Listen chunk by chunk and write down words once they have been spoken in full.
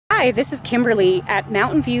Hi, this is Kimberly at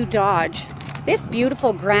Mountain View Dodge. This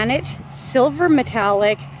beautiful Granite Silver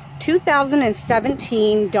Metallic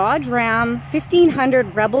 2017 Dodge Ram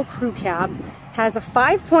 1500 Rebel Crew Cab has a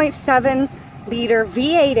 5.7 liter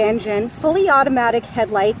V8 engine, fully automatic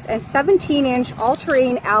headlights, and 17-inch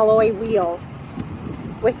all-terrain alloy wheels.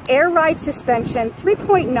 With air ride suspension,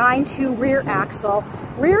 3.92 rear axle,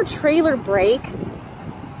 rear trailer brake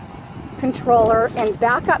controller, and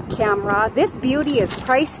backup camera, this beauty is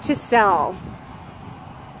priced to sell.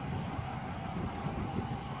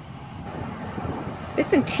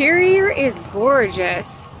 This interior is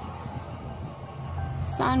gorgeous.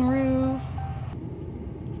 Sunroof.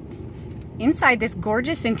 Inside this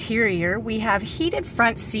gorgeous interior, we have heated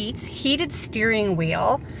front seats, heated steering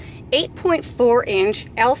wheel, 8.4-inch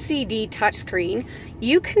LCD touchscreen,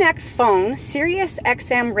 Uconnect phone, Sirius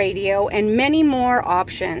XM radio, and many more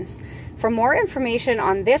options. For more information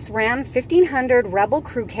on this Ram 1500 Rebel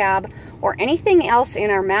Crew Cab or anything else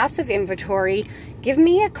in our massive inventory, give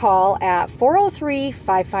me a call at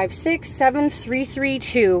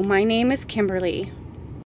 403-556-7332. My name is Kimberly.